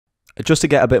just to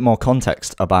get a bit more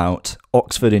context about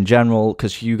Oxford in general,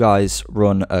 because you guys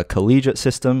run a collegiate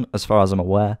system, as far as I'm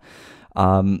aware.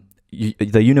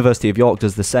 The University of York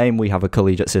does the same. We have a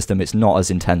collegiate system. It's not as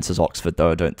intense as Oxford,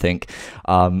 though, I don't think.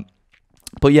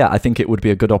 But yeah, I think it would be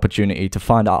a good opportunity to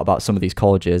find out about some of these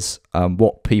colleges,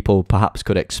 what people perhaps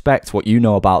could expect, what you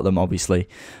know about them, obviously.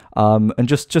 And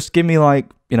just give me, like,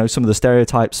 you know, some of the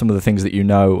stereotypes, some of the things that you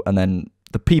know, and then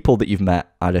the people that you've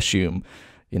met, I'd assume,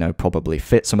 you know, probably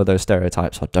fit some of those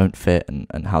stereotypes or don't fit,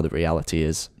 and how the reality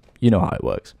is. You know how it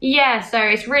works. Yeah, so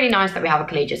it's really nice that we have a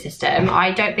collegiate system.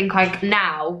 I don't think I could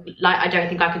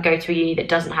go to a uni that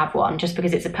doesn't have one, just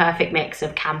because it's a perfect mix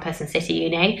of campus and city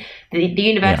uni. The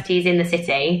university is in the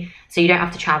city, so you don't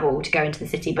have to travel to go into the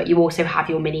city, but you also have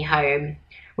your mini home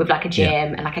with like a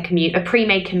gym and like a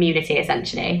pre-made community,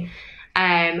 essentially.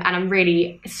 And I'm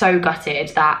really so gutted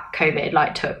that COVID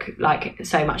like took like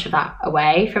so much of that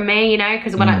away from me, you know,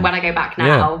 because when I go back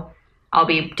now, I'll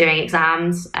be doing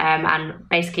exams, and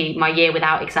basically my year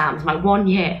without exams, my 1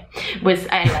 year was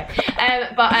anyway.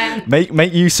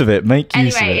 Make use of it.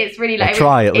 Anyway, it's really least.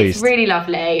 It's really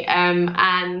lovely.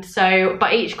 And so,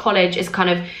 but each college is kind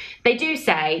of, they do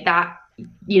say that,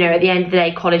 you know, at the end of the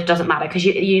day, college doesn't matter, because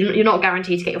you're not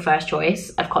guaranteed to get your first choice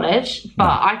of college.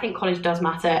 But I think college does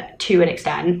matter to an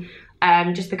extent,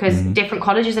 just because different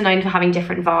colleges are known for having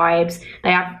different vibes.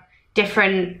 They have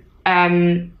different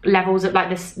levels of like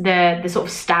the sort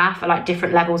of staff are like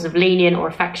different levels of lenient or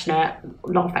affectionate,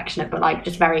 not affectionate, but like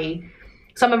just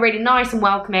some are really nice and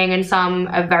welcoming, and some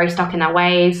are very stuck in their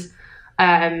ways.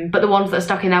 But the ones that are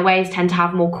stuck in their ways tend to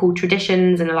have more cool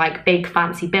traditions and are like big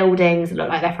fancy buildings that look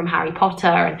like they're from Harry Potter.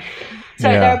 And so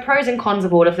there are pros and cons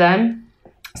of all of them.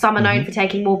 Some are known for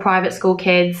taking more private school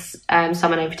kids,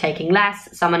 some are known for taking less,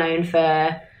 some are known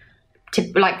for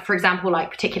like, for example,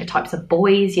 like particular types of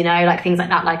boys, you know, like things like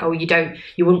that, like, oh, you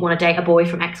wouldn't want to date a boy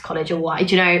from X college or Y,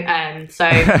 do you know? So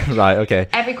right, okay.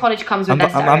 Every college comes with their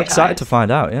stereotypes. I'm excited to find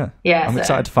out. I'm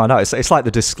excited to find out. It's like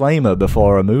the disclaimer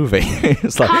before a movie.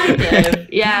 It's like, kind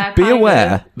of, yeah. Be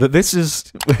aware that this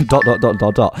is ...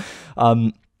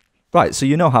 Right, so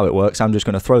you know how it works. I'm just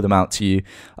going to throw them out to you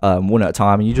one at a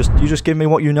time, and you just give me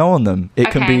what you know on them.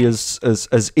 It can be as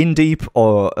in deep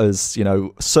or as, you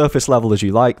know, surface level as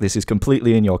you like. This is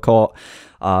completely in your court.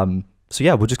 So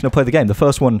yeah, we're just going to play the game. The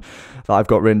first one that I've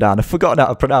got written down, I've forgotten how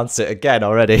to pronounce it again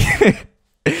already.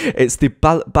 It's the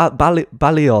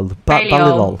Balliol.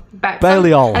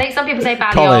 I think some people say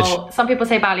Balliol. College. Some people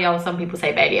say Balliol. Some people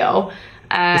say Balliol.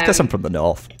 It's because I'm from the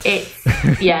north.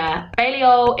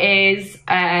 Balliol is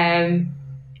on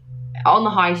the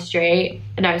high street.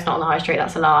 No, it's not on the high street.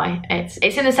 That's a lie. It's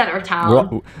in the centre of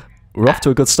town. We're off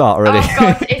to a good start already. Oh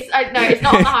god, it's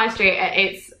not on the high street.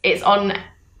 It's on.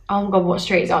 Oh god, what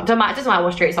street it's on? Doesn't matter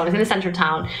what street it's on. It's in the centre of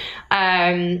town.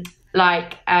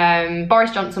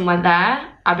 Boris Johnson went there,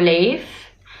 I believe.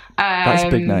 That's a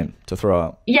big name to throw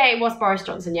out. Yeah, it was Boris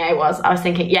Johnson. Yeah, it was. I was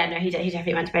thinking, he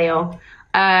definitely went to Balliol.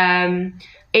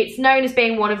 It's known as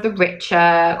being one of the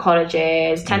richer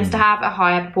colleges, tends to have a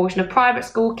higher proportion of private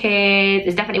school kids.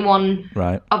 It's definitely one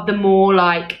of the more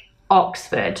like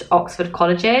Oxford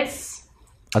colleges.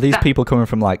 Are these people coming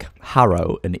from like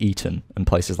Harrow and Eton and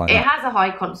places like that? It has a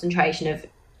high concentration of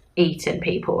Eton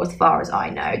people, as far as I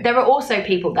know. There are also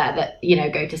people there that, you know,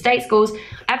 go to state schools.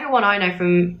 Everyone I know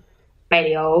from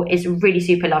Balliol is really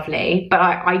super lovely, but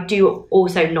I do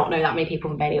also not know that many people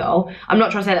from Balliol. I'm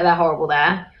not trying to say that they're horrible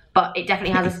there, but it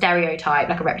definitely has a stereotype,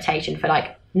 like a reputation for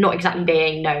like not exactly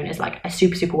being known as like a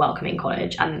super, super welcoming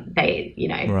college, and they, you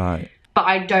know. Right. But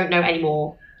I don't know any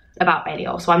more about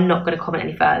Balliol, so I'm not going to comment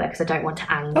any further because I don't want to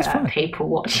anger people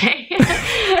watching.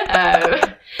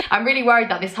 I'm really worried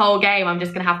that this whole game I'm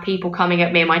just going to have people coming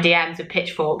at me in my DMs with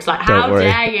pitchforks like, how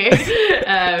dare you?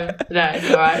 No,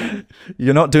 it's all right.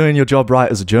 You're not doing your job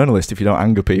right as a journalist if you don't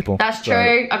anger people. That's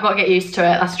true. I've got to get used to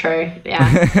it. That's true.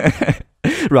 Yeah.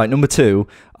 Right, number 2,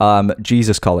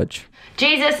 Jesus College.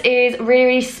 Jesus is a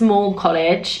really small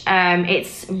college.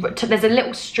 There's a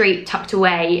little street tucked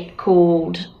away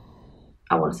called,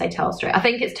 I want to say Turl Street. I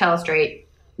think it's Turl Street.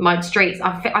 My streets,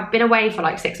 I've been away for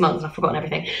like 6 months and I've forgotten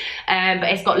everything. But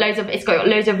it's got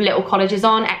loads of little colleges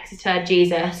on, Exeter,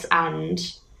 Jesus and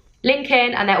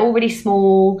Lincoln, and they're all really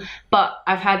small, but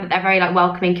I've heard that they're very like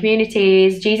welcoming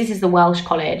communities. Jesus is the Welsh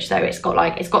college, so it's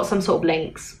got some sort of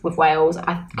links with Wales.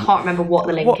 I can't remember what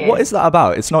the link is. What is that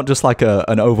about? It's not just like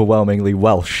an overwhelmingly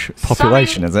Welsh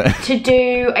population, is it? I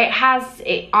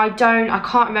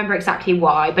can't remember exactly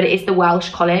why, but it is the Welsh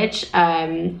college.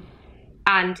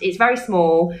 And it's very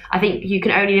small. I think you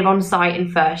can only live on site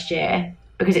in first year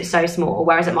because it's so small,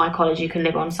 whereas at my college you can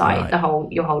live on site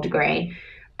your whole degree.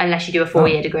 unless you do a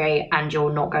 4-year degree and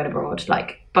you're not going abroad.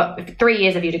 But 3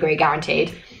 years of your degree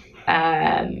guaranteed.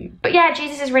 But yeah,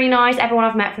 Jesus is really nice. Everyone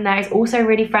I've met from there is also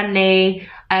really friendly.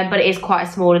 But it is quite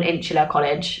a small and insular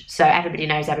college, so everybody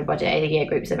knows everybody. The year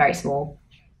groups are very small.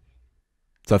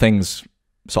 So things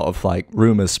sort of like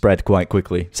rumours spread quite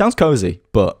quickly. Sounds cozy,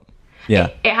 but yeah.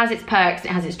 It has its perks,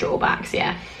 it has its drawbacks,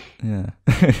 yeah. Yeah.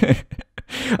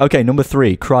 Okay, number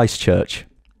 3, Christchurch.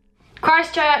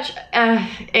 Christchurch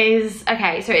is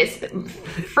okay. So it's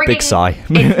frigging Big sigh.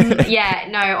 Yeah,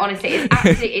 no, honestly,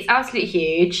 it's absolutely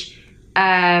huge.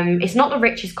 It's not the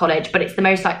richest college, but it's the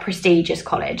most like prestigious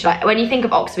college. Like when you think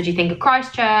of Oxford, you think of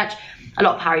Christchurch. A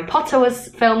lot of Harry Potter was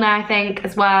filmed there, I think,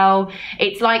 as well.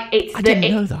 It's like I didn't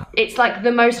know that. It's like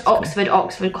the most Oxford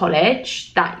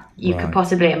college that you could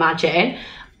possibly imagine.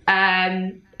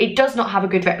 It does not have a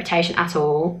good reputation at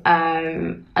all.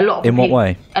 A lot of In what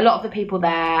way? A lot of the people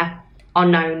there are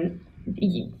known.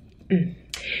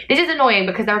 This is annoying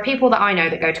because there are people that I know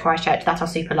that go to Christchurch that are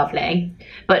super lovely,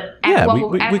 but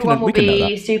everyone will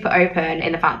be super open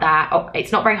in the fact that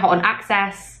it's not very hot on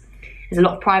access. There's a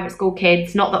lot of private school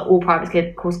kids. Not that all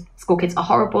private school kids are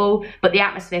horrible, but the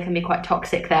atmosphere can be quite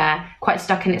toxic there, quite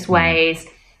stuck in its ways.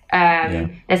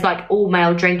 There's like all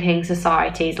male drinking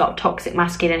societies, a lot of toxic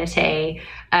masculinity.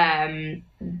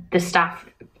 The staff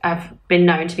have been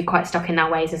known to be quite stuck in their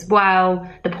ways as well.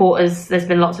 The porters, there's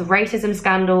been lots of racism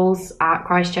scandals at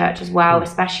Christchurch as well,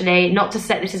 especially. Not to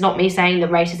say, this is not me saying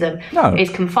that racism is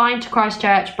confined to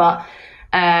Christchurch, but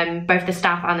both the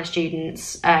staff and the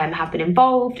students have been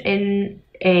involved in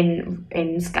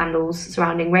scandals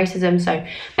surrounding racism. So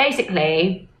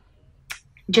basically,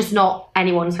 just not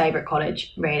anyone's favourite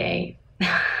college, really.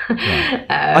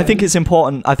 I think it's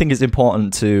important. I think it's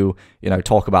important to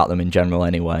talk about them in general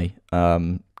anyway.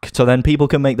 So then people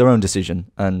can make their own decision,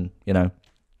 and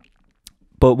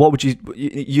But what would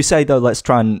you say though? Let's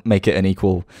try and make it an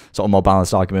equal, sort of more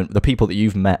balanced argument. The people that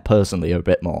you've met personally are a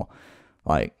bit more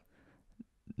like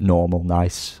normal,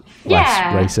 nice, less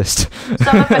racist.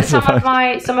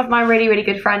 Some of my really, really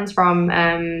good friends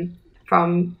from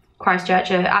Christchurch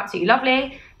are absolutely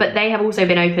lovely, but they have also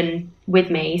been open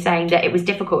with me, saying that it was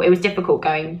difficult. It was difficult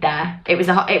going there. It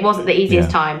wasn't the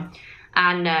easiest time,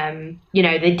 and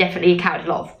they definitely encountered a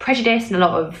lot of prejudice and a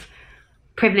lot of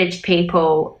privileged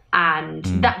people, and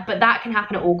that can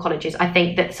happen at all colleges. I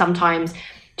think that sometimes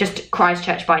just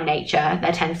Christchurch by nature,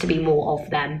 there tends to be more of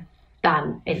them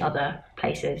than in other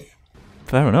places.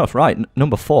 Fair enough. Right,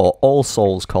 number 4, All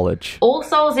Souls College. All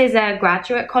Souls is a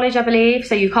graduate college, I believe,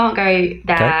 so you can't go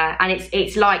there. And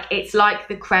it's like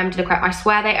the creme de la creme. I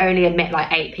swear they only admit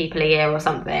like 8 people a year or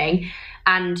something,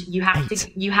 and you have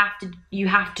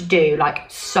to do like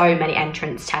so many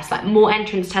entrance tests, like more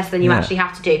entrance tests than you actually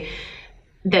have to do,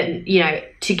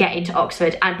 to get into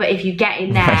Oxford. But if you get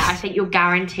in there, I think you're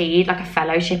guaranteed like a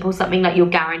fellowship or something. Like you're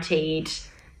guaranteed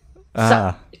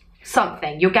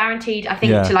something. You're guaranteed, I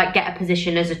think, to like get a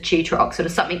position as a tutor at Oxford or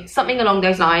something along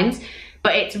those lines.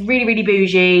 But it's really, really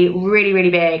bougie, really,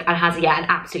 really big, and has an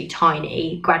absolutely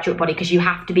tiny graduate body, because you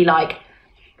have to be like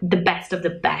the best of the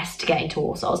best to get into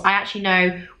All Souls. I actually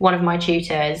know one of my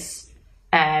tutors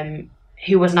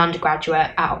who was an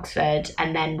undergraduate at Oxford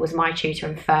and then was my tutor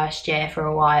in first year for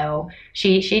a while.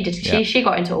 She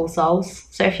got into All Souls.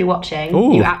 So if you're watching,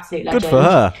 you absolute legend. Good for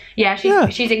her. Yeah,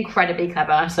 she's incredibly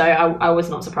clever. So I was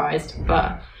not surprised.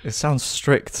 But it sounds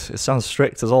strict. It sounds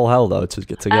strict as all hell though to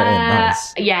get in.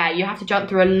 Nice. Yeah, you have to jump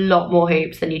through a lot more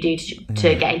hoops than you do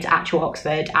to get into actual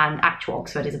Oxford, and actual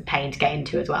Oxford is a pain to get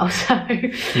into as well. So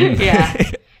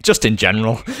yeah. Just in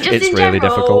general, it's really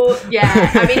difficult.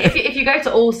 Yeah, I mean, if you go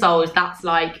to All Souls, that's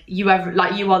like you are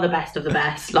the best of the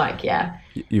best. Like, yeah,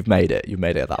 you've made it. You've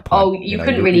made it at that point. Oh, you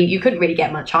couldn't really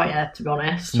get much higher, to be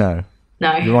honest. No,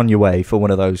 you're on your way for one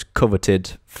of those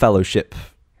coveted fellowship,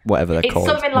 whatever they're called.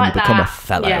 It's something like that. Become a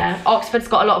fellow. Yeah, Oxford's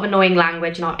got a lot of annoying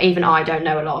language, and even I don't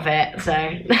know a lot of it.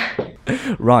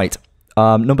 So, right,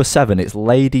 number 7, it's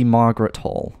Lady Margaret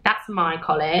Hall. That's my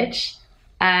college.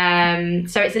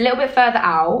 So it's a little bit further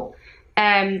out.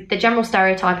 The general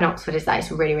stereotype in Oxford is that it's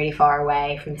really, really far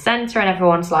away from the centre, and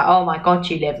everyone's like, oh my god,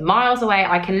 you live miles away.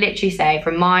 I can literally say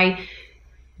from my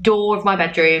door of my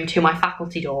bedroom to my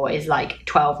faculty door is like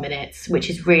 12 minutes, which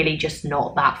is really just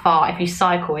not that far. If you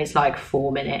cycle, it's like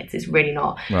 4 minutes. It's really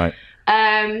not. Right.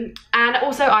 And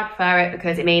also I prefer it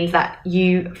because it means that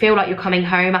you feel like you're coming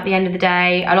home at the end of the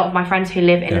day. A lot of my friends who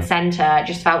live in the centre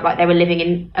just felt like they were living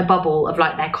in a bubble of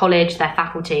like their college, their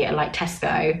faculty, and like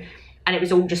Tesco, and it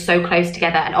was all just so close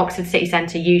together. And Oxford city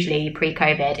centre, usually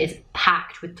pre-COVID, is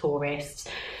packed with tourists.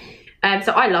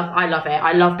 So I love it.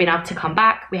 I love being able to come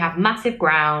back. We have massive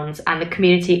grounds, and the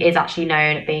community is actually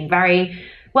known at being very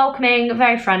welcoming,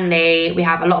 very friendly. We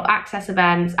have a lot of access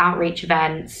events, outreach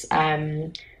events,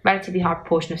 relatively high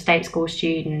proportion of state school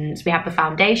students. We have the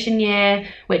foundation year,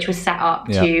 which was set up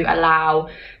to allow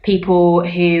people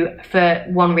who, for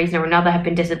one reason or another, have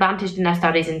been disadvantaged in their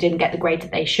studies and didn't get the grade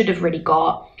that they should have really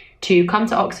got, to come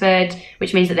to Oxford,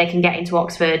 which means that they can get into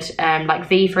Oxford. Like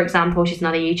V, for example, she's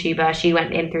another YouTuber. She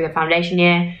went in through the foundation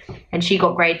year and she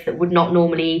got grades that would not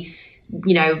normally,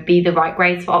 you know, be the right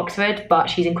grades for Oxford,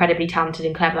 but she's incredibly talented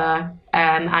and clever.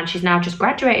 And she's now just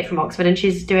graduated from Oxford and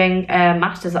she's doing a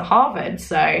master's at Harvard.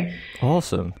 So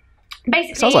awesome.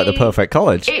 Basically, sounds like the perfect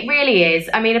college. It really is.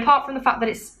 I mean, apart from the fact that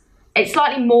it's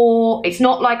slightly more, it's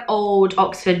not like old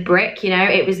Oxford brick, you know,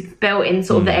 it was built in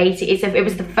sort of the 80s. It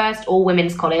was the first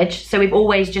all-women's college, so we've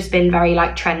always just been very,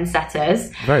 like,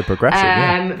 trendsetters. Very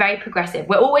progressive, Very progressive.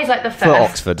 We're always, like, the first. For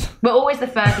Oxford. We're always the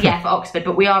first, for Oxford,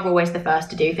 but we are always the first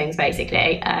to do things,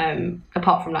 basically.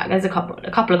 Apart from, like, there's a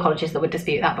couple of colleges that would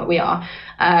dispute that, but we are.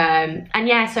 And,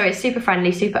 yeah, so it's super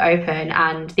friendly, super open,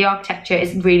 and the architecture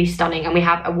is really stunning, and we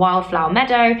have a wildflower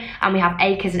meadow, and we have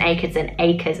acres and acres and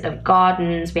acres of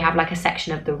gardens. We have, like a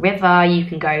section of the river. You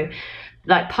can go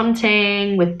like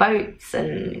punting with boats,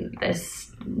 and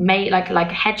there's like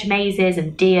hedge mazes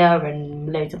and deer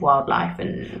and loads of wildlife,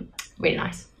 and really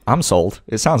nice. I'm sold.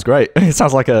 It sounds great. It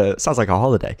sounds like a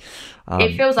holiday.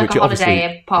 It feels like a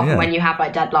holiday, apart from when you have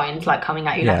like deadlines like coming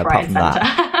at you left, right, and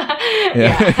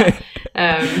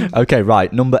centre. Okay,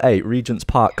 right. Number 8, Regent's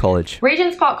Park College.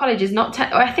 Regent's Park College is not.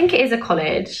 I think it is a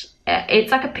college.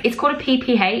 It's called a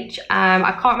PPH.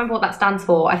 I can't remember what that stands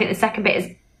for. I think the second bit is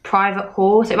private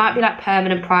hall, so it might be like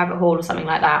permanent private hall or something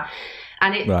like that.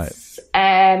 And it's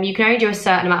you can only do a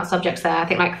certain amount of subjects there. I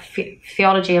think like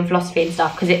theology and philosophy and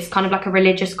stuff, because it's kind of like a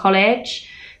religious college.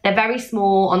 They're very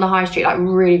small on the high street, like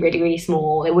really, really, really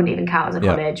small. They wouldn't even count as a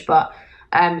college, but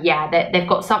they've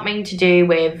got something to do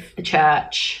with the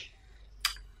church.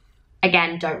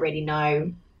 Again, don't really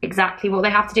know exactly what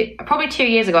they have to do. Probably 2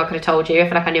 years ago I could have told you. I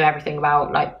feel like I knew everything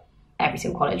about like every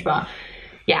single college, but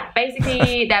yeah,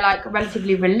 basically they're like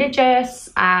relatively religious,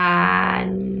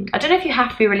 and I don't know if you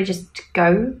have to be religious to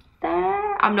go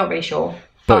there. I'm not really sure,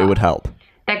 but it would help.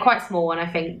 They're quite small, and I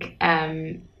think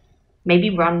I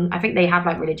think they have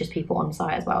like religious people on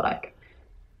site as well. Like,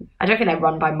 I don't think they're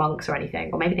run by monks or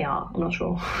anything, or maybe they are, I'm not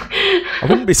sure. I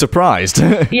wouldn't be surprised.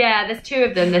 Yeah, there's 2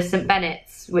 of them. There's St.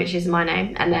 Bennett's, which is my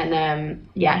name, and then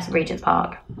it's Regent's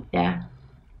Park. Yeah.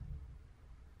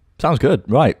 Sounds good.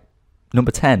 Right.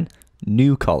 Number 10,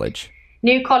 New College.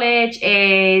 New College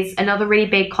is another really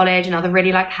big college, another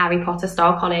really like Harry Potter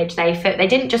style college. They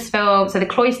didn't just film, so the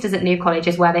cloisters at New College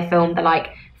is where they filmed the like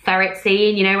ferret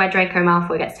scene, you know, where Draco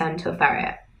Malfoy gets turned into a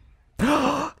ferret.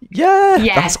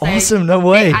 That's awesome. No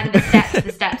way. And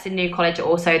the steps in New College are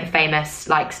also the famous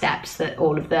like steps that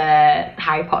all of the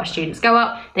Harry Potter students go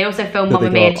up. They also filmed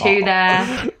Mamma Mia 2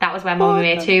 there. That was where Mamma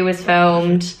Mia 2 was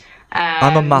filmed.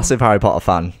 I'm a massive Harry Potter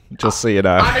fan, just so you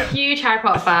know. I'm a huge Harry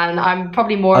Potter fan. I'm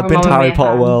probably more of a Mamma Mia I've been to Harry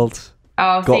Potter fan. World.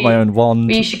 Got my own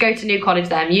wand. You should go to New College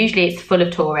then. Usually it's full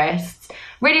of tourists.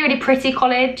 Really, really pretty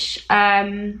college.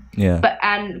 And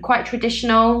quite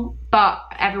traditional. But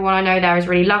everyone I know there is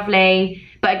really lovely.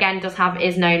 But again,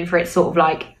 is known for its sort of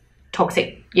like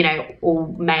toxic, you know, all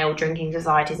male drinking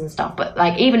societies and stuff. But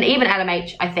like even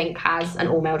LMH, I think, has an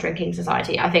all male drinking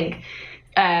society. I think.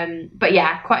 But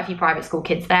yeah, quite a few private school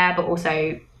kids there. But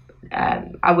also,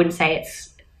 I wouldn't say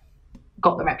it's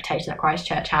got the reputation that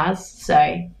Christchurch has.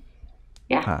 So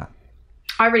yeah,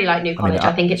 I really like New College.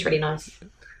 I think it's really nice.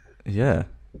 Yeah,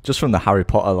 just from the Harry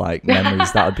Potter like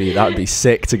memories, that would be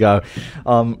sick to go.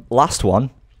 Last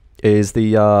one is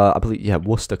the I believe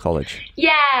Worcester College.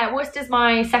 Yeah, Worcester's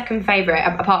my second favourite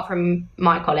apart from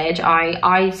my college.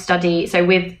 I study, so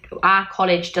with our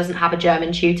college doesn't have a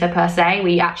German tutor per se.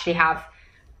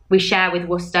 We share with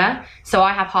Worcester, so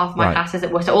I have half my classes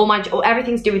at Worcester.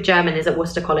 Everything's to do with German is at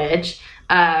Worcester College,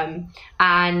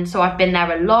 and so I've been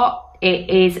there a lot. It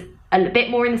is a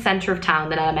bit more in the centre of town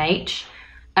than LMH,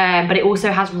 but it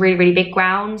also has really, really big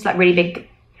grounds, like really big,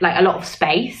 like a lot of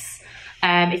space.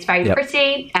 It's very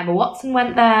pretty. Emma Watson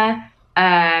went there.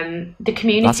 The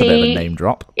community. That's a bit of a name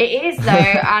drop. It is though,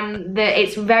 and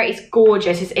it's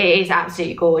gorgeous. It is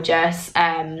absolutely gorgeous.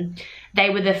 They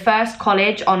were the first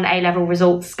college on A-level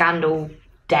results scandal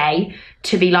day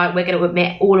to be like, we're going to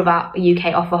admit all of our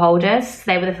UK offer holders.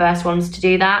 They were the first ones to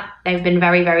do that. They've been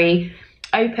very, very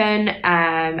open,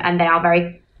 and they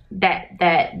are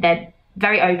they're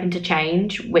very open to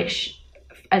change, which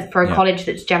as for a college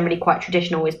that's generally quite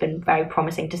traditional has been very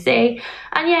promising to see.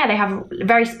 And yeah, they have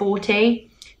very sporty,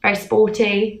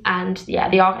 and yeah,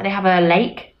 they have a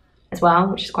lake as well,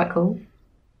 which is quite cool.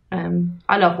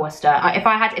 I love Worcester.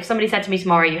 If somebody said to me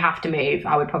tomorrow you have to move,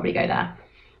 I would probably go there.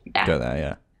 Yeah. Go there,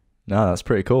 yeah. No, that's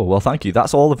pretty cool. Well, thank you.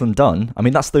 That's all of them done. I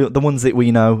mean, that's the ones that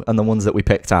we know and the ones that we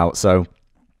picked out. So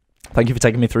thank you for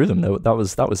taking me through them. That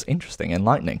was interesting,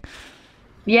 enlightening.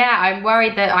 Yeah, I'm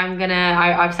worried that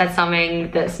I've said something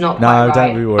that's not quite right. No,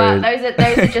 don't be worried. But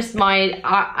those are just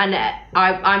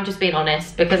I'm just being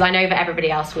honest, because I know that everybody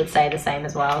else would say the same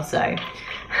as well, so.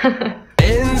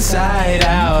 Inside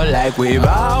out, like we've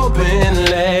all been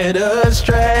led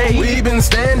astray. We've been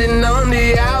standing on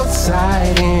the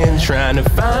outside in, trying to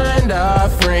find our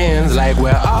friends, like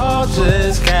we're all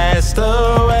just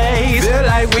castaways. Feel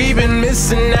like we've been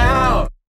missing out.